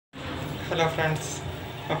Hello friends.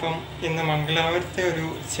 അപ്പം ഇന്ന് മംഗലാപുരത്തെ ഒരു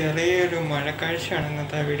ചെറിയൊരു മഴക്കാഴ്ചയാണ്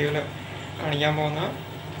ഇന്നത്തെ വീഡിയോയിൽ കാണിക്കാൻ പോകുന്നത്.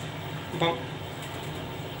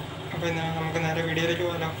 അപ്പോൾ ഇന്ന് നമുക്ക് നേരെ വീഡിയോയിലേക്ക്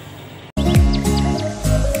പോകാം.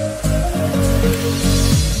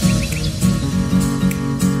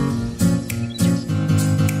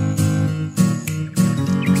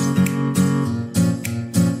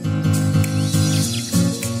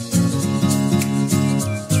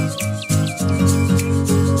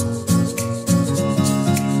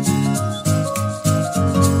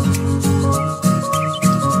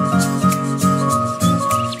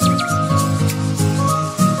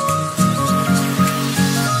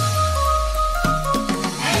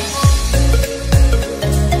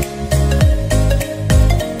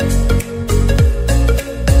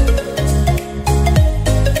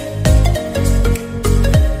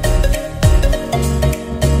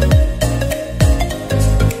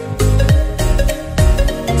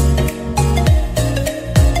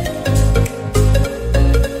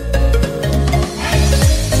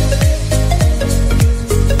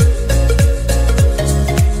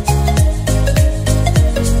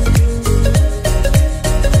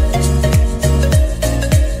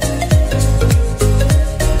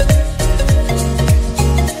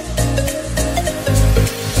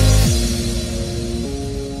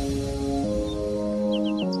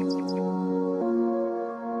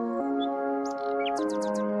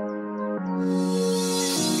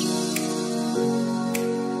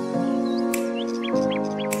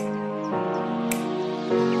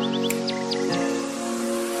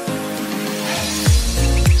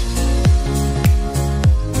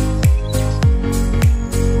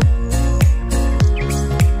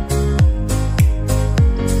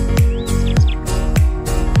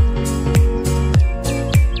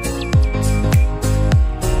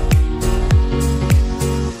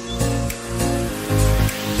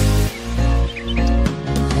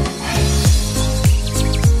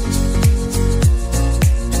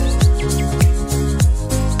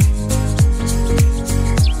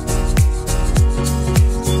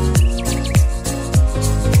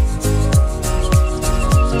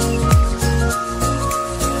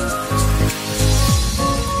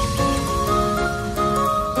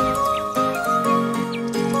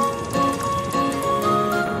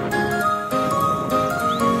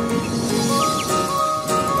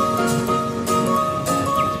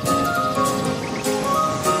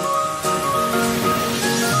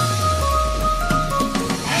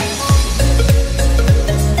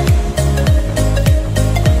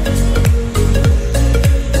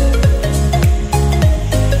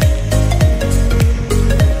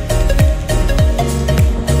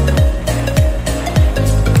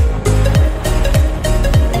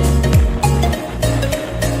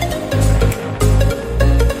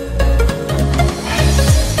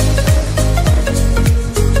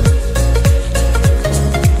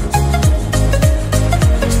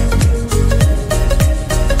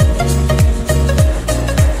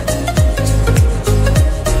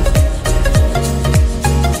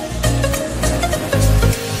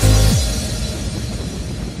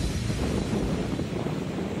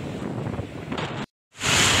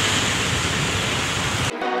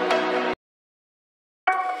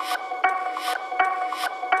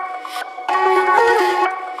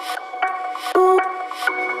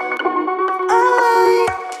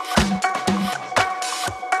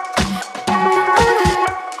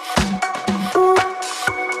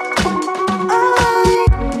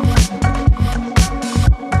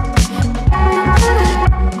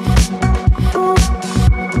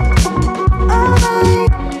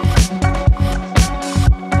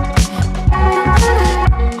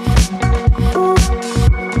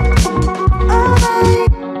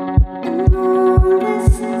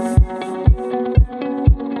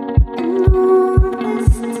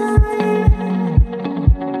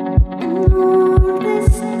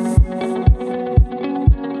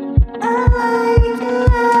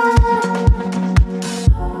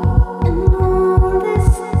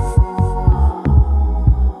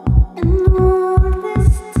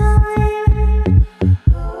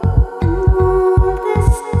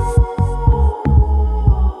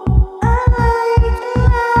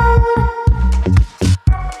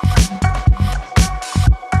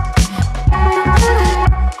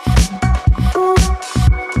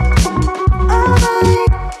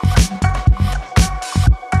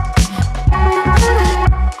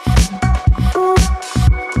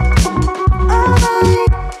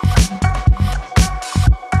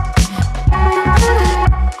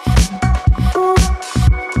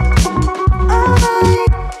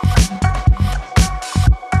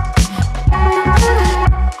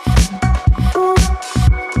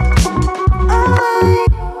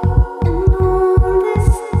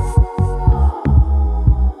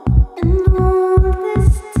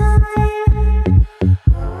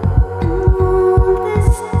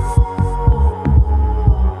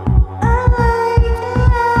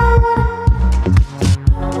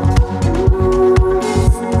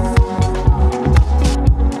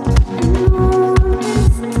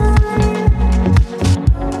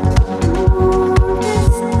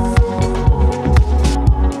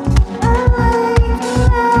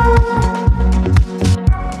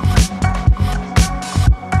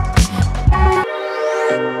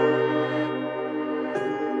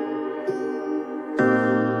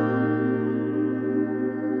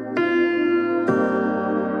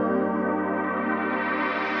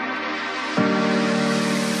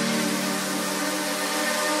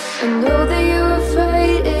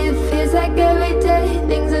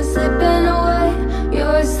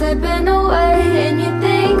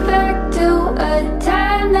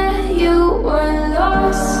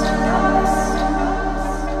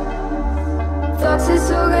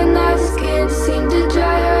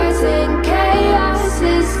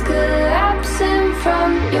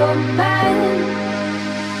 man.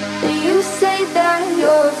 You say that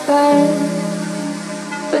you're fine,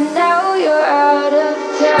 but now you're out of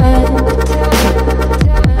time.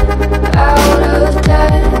 Out of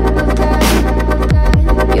time.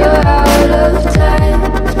 You're out of time.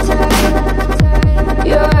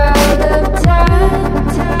 You're out of time.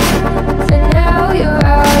 And now you're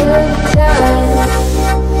out of time.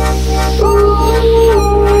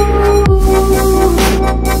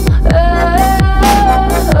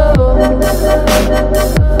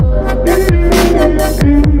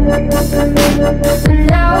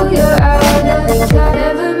 Now you're out of time.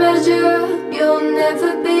 Never measure up, you'll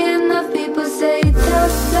never be enough. People say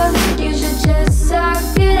tough, tough, you should just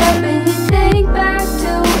suck it up. And you think back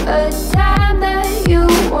to a time that you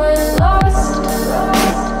were lost.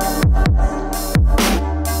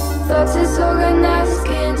 Thoughts disorganized,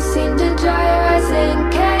 can't seem to dry your eyes,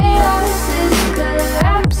 and chaos is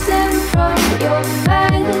collapsing from your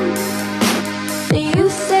mind. You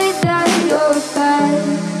say that you're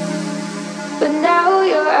fine, but now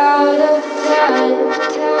you're out of time.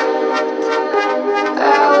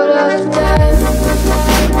 Out of time.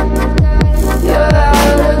 You're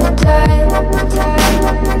out of time.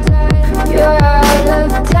 You're out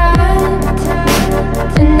of time.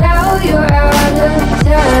 And now you're out of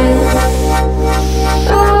time.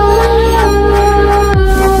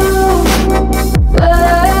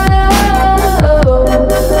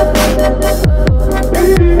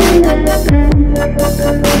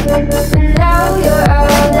 Now you're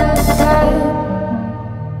out of time.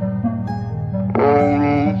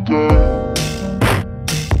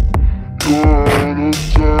 You're out of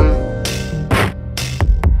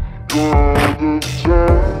time.